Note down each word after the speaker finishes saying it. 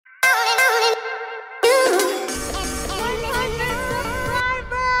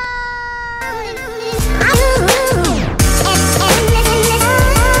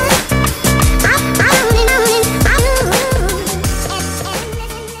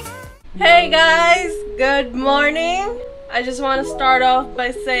Hey guys, good morning. I just want to start off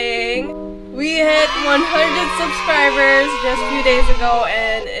by saying we hit 100 subscribers just a few days ago,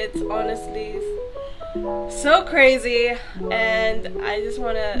 and it's honestly so crazy. And I just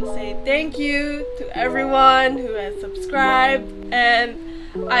want to say thank you to everyone who has subscribed, and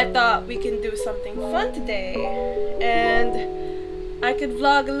I thought we can do something fun today, and I could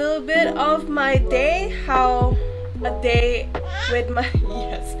vlog a little bit of my day, how a day with my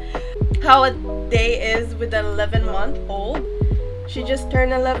how a day is with an 11-month-old. She just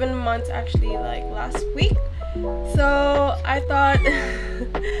turned 11 months actually, like last week. So I thought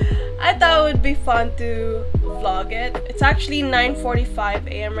it would be fun to vlog it. It's actually 9:45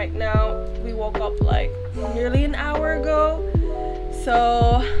 a.m. right now. We woke up like nearly an hour ago.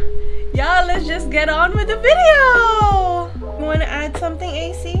 So yeah, let's just get on with the video. You want to add something,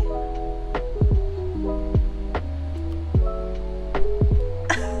 AC?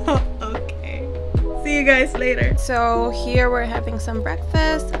 See you guys later. So here we're having some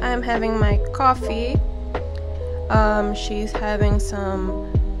breakfast. I'm having my coffee. She's having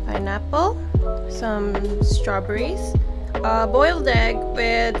some pineapple, some strawberries, boiled egg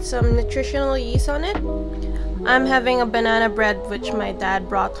with some nutritional yeast on it. I'm having a banana bread which my dad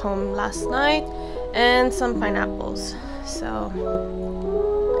brought home last night, and some pineapples. So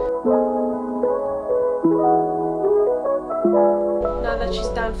now that she's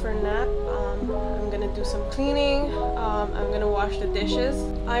down for a nap, I'm gonna do some cleaning. I'm gonna wash the dishes,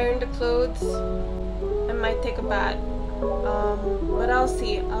 iron the clothes, and might take a bath. But I'll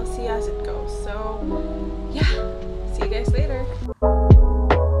see as it goes. So yeah, see you guys later.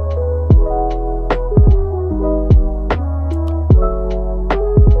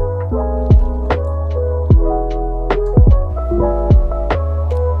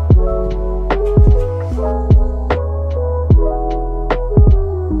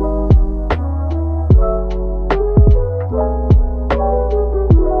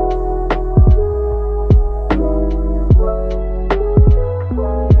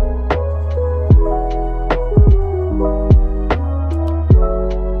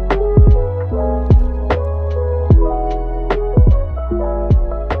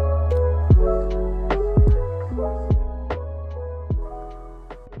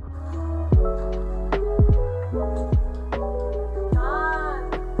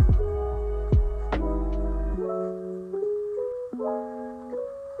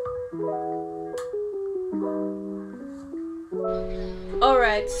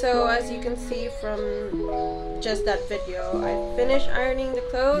 Alright, so as you can see from just that video, I finished ironing the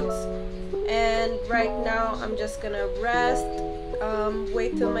clothes, and right now I'm just gonna rest,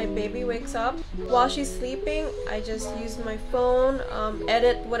 wait till my baby wakes up. While she's sleeping, I just use my phone,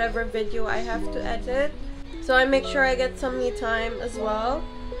 edit whatever video I have to edit, so I make sure I get some me time as well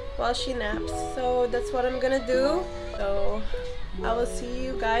while she naps. So that's what I'm gonna do. So I will see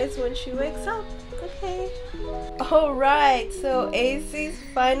you guys when she wakes up. Okay. Alright, so AC's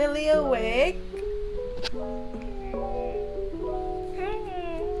finally awake.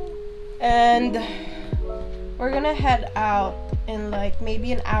 And we're gonna head out in like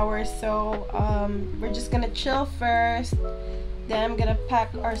maybe an hour or so. We're just gonna chill first. Then I'm gonna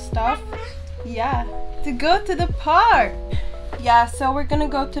pack our stuff. Yeah, to go to the park. Yeah, so we're gonna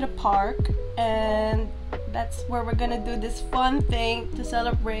go to the park, and that's where we're gonna do this fun thing to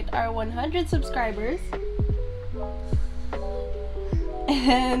celebrate our 100 subscribers.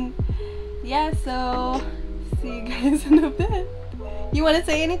 And yeah, so see you guys in a bit. You want to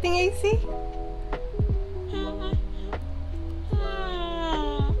say anything, AC?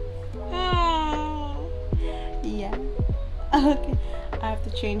 Yeah. Okay. I have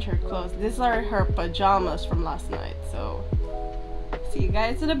to change her clothes. These are her pajamas from last night. So see you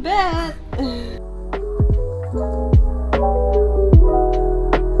guys in a bit.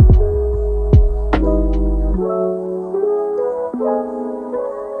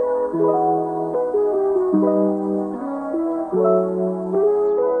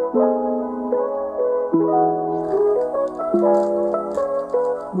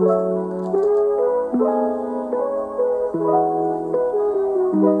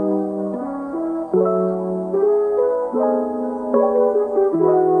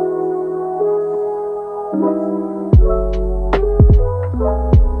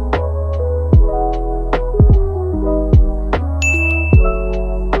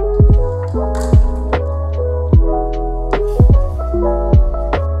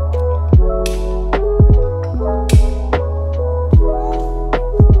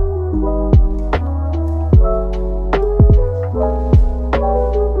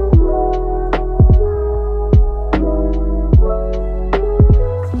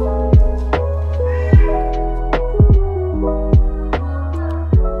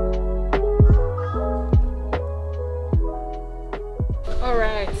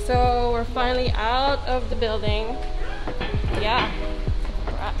 building. Yeah,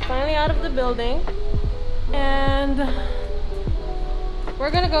 we're finally out of the building. And we're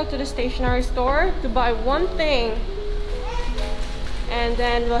gonna go to the stationery store to buy one thing. And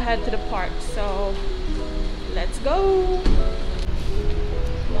then we'll head to the park. So, let's go!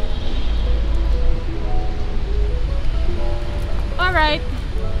 Alright,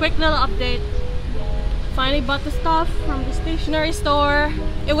 quick little update. Finally bought the stuff from the stationery store.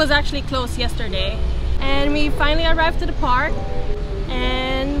 It was actually closed yesterday. And we finally arrived to the park.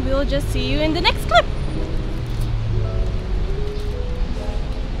 And we'll just see you in the next clip.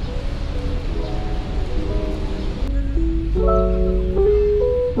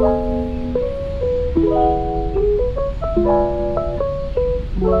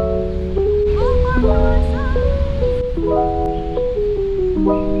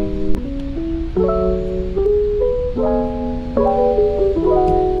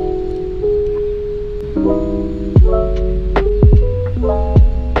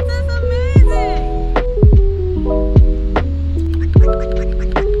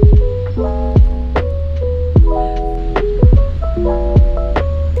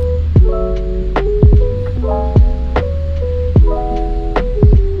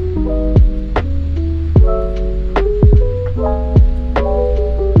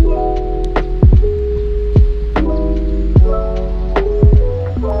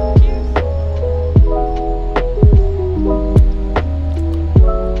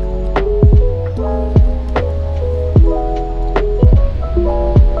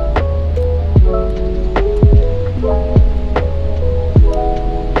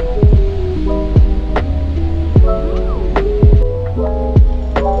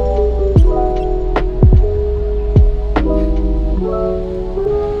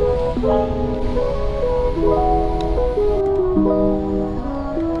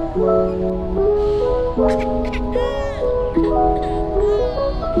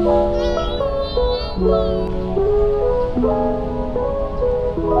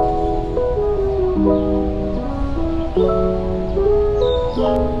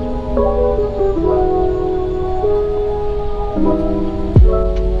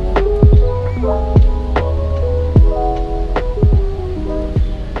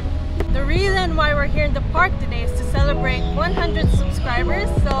 The reason why we're here in the park today is to celebrate 100 subscribers.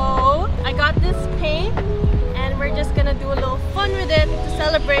 So I got this paint and we're just gonna do a little fun with it to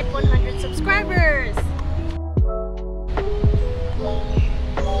celebrate 100 subscribers.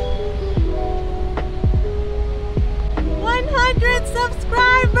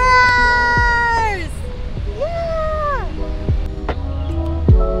 Subscribers! Yeah!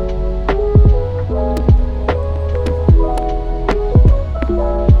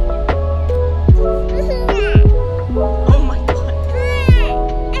 Oh my god.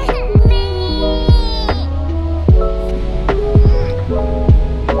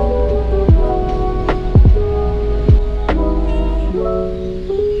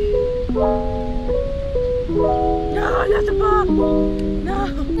 No, not the ball! No!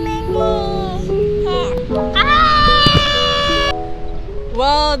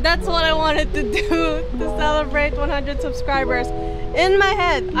 Well, that's what I wanted to do to celebrate 100 subscribers. In my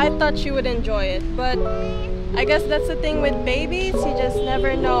head, I thought she would enjoy it, but I guess that's the thing with babies, you just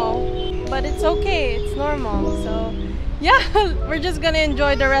never know. But it's okay, it's normal. So yeah, we're just gonna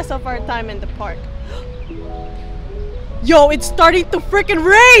enjoy the rest of our time in the park. Yo, it's starting to freaking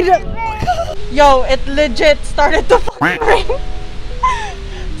rain! Yo, it legit started to fucking rain.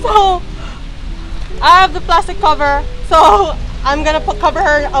 So I have the plastic cover, so I'm gonna cover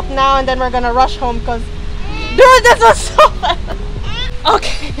her up now and then we're gonna rush home because dude, this was so bad.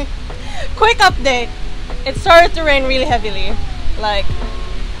 Okay, quick update. It started to rain really heavily. Like,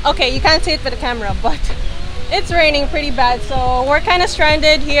 okay, you can't see it for the camera, but it's raining pretty bad, so we're kind of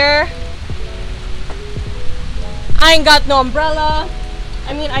stranded here. I ain't got no umbrella.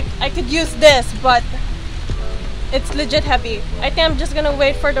 I mean, I could use this, but it's legit heavy. I think I'm just gonna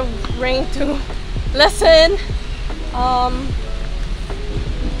wait for the rain to lessen.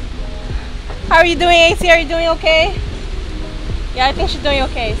 How are you doing, AC? Are you doing okay? Yeah, I think she's doing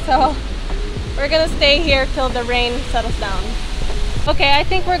okay. So we're gonna stay here till the rain settles down. Okay, I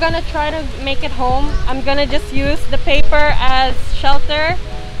think we're gonna try to make it home. I'm gonna just use the paper as shelter.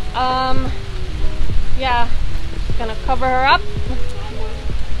 Yeah, gonna cover her up.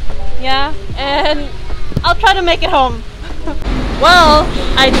 Yeah, and I'll try to make it home. Well,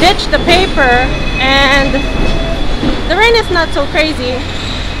 I ditched the paper and the rain is not so crazy,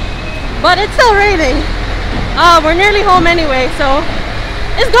 but it's still raining. We're nearly home anyway, so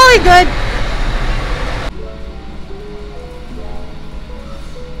it's going good.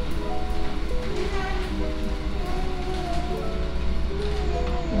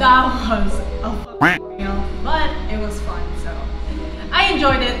 That was a fucking fail, but it was fun, so I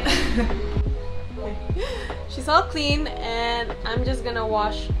enjoyed it. She's all clean, and I'm just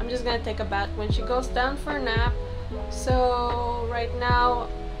gonna take a bath when she goes down for a nap. So right now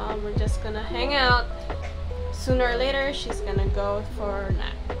we're just gonna hang out. Sooner or later she's gonna go for a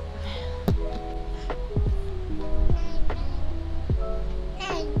nap.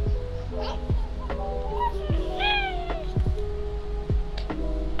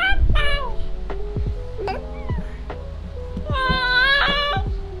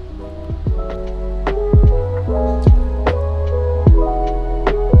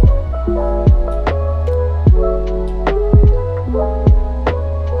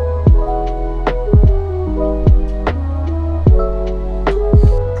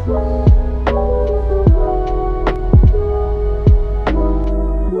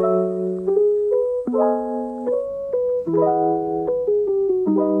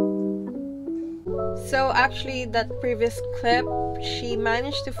 So actually, that previous clip, she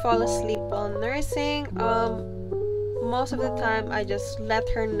managed to fall asleep while nursing. Most of the time I just let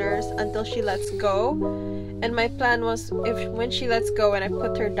her nurse until she lets go, and my plan was when she lets go and I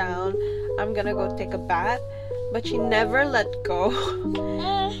put her down, I'm gonna go take a bath, but she never let go.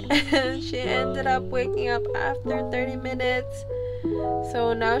 And she ended up waking up after 30 minutes.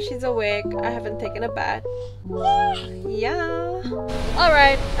 So now she's awake. I haven't taken a bath. Yeah.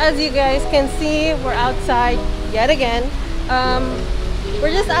 Alright, as you guys can see, we're outside yet again.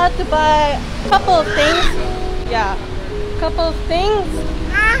 We're just out to buy a couple of things. Yeah, a couple of things.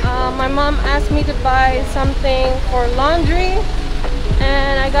 My mom asked me to buy something for laundry,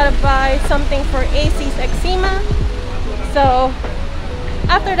 and I gotta buy something for AC's eczema. So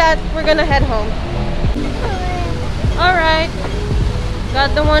after that, we're gonna head home. Alright,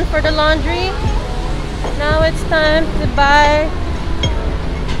 got the one for the laundry. Now it's time to buy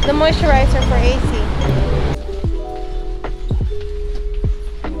the moisturizer for AC.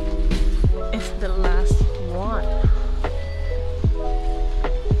 It's the last one.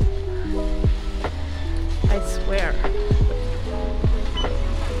 I swear.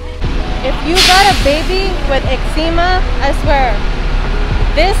 If you got a baby with eczema, I swear,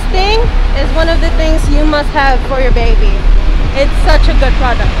 this thing is one of the things you must have for your baby. It's such a good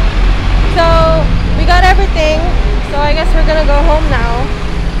product. So we got everything, so I guess we're gonna go home now.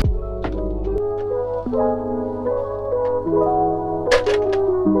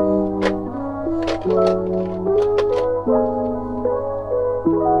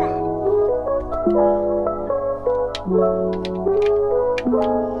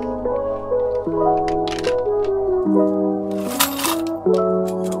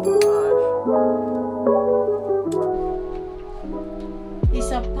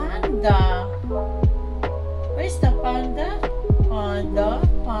 It's a panda. Where's the panda? Panda,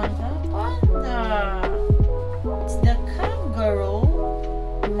 panda, panda. It's the kangaroo,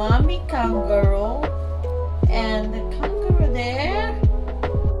 mommy kangaroo, and the kangaroo there.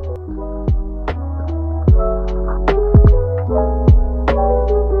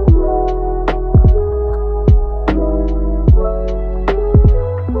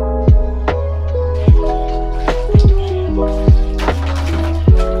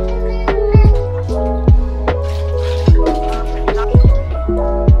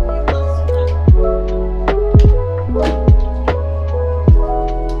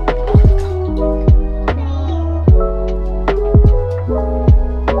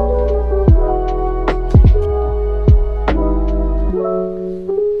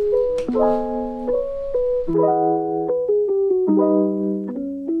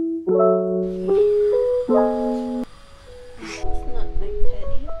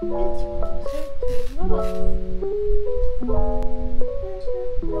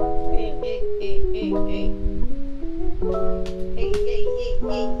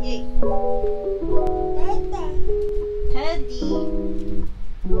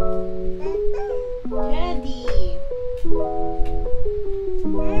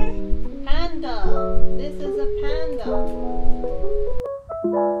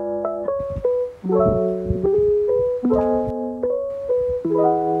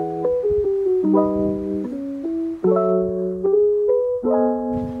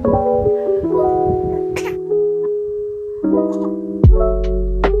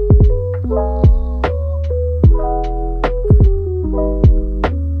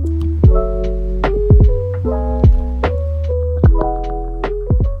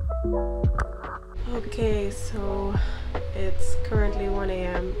 Okay, so it's currently 1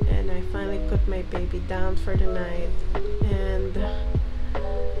 a.m. and I finally put my baby down for the night, and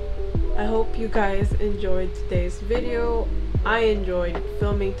I hope you guys enjoyed today's video. I enjoyed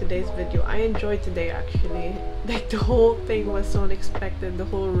filming today's video. I enjoyed today actually. Like the whole thing was so unexpected, the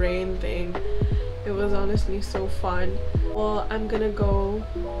whole rain thing. It was honestly so fun. Well, I'm gonna go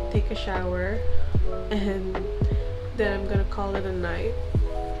take a shower and then I'm gonna call it a night.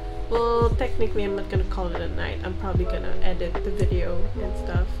 Well, technically I'm not gonna call it a night. I'm probably gonna edit the video and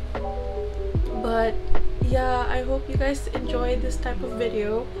stuff. But yeah, I hope you guys enjoyed this type of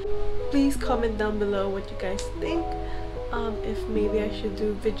video. Please comment down below what you guys think. If maybe I should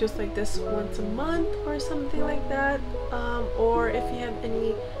do videos like this once a month or something like that. Or if you have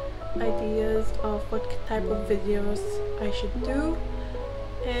any ideas of what type of videos I should do.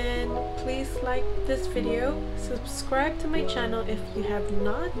 And please like this video, subscribe to my channel if you have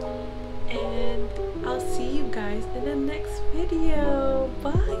not, and I'll see you guys in the next video.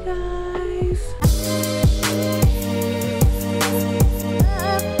 Bye guys.